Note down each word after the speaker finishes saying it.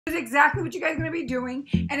exactly what you guys are going to be doing.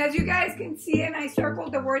 And as you guys can see, and I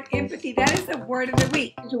circled the word empathy, that is the word of the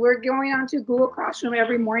week. So we're going on to Google Classroom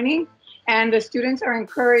every morning, and the students are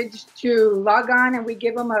encouraged to log on, and we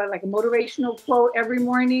give them a motivational quote every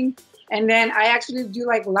morning. And then I actually do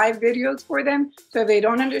live videos for them. So if they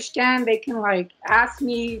don't understand, they can ask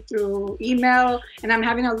me through email. And I'm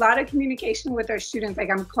having a lot of communication with our students.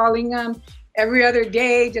 I'm calling them every other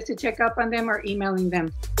day just to check up on them or emailing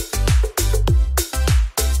them.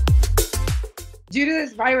 Due to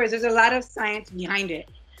this virus, there's a lot of science behind it.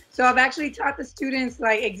 So I've actually taught the students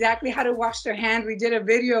exactly how to wash their hands. We did a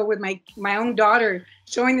video with my own daughter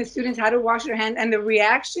showing the students how to wash their hands and the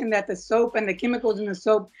reaction that the soap and the chemicals in the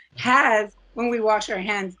soap has when we wash our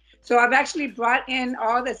hands. So I've actually brought in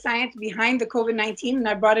all the science behind the COVID-19, and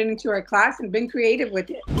I brought it into our class and been creative with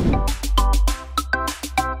it.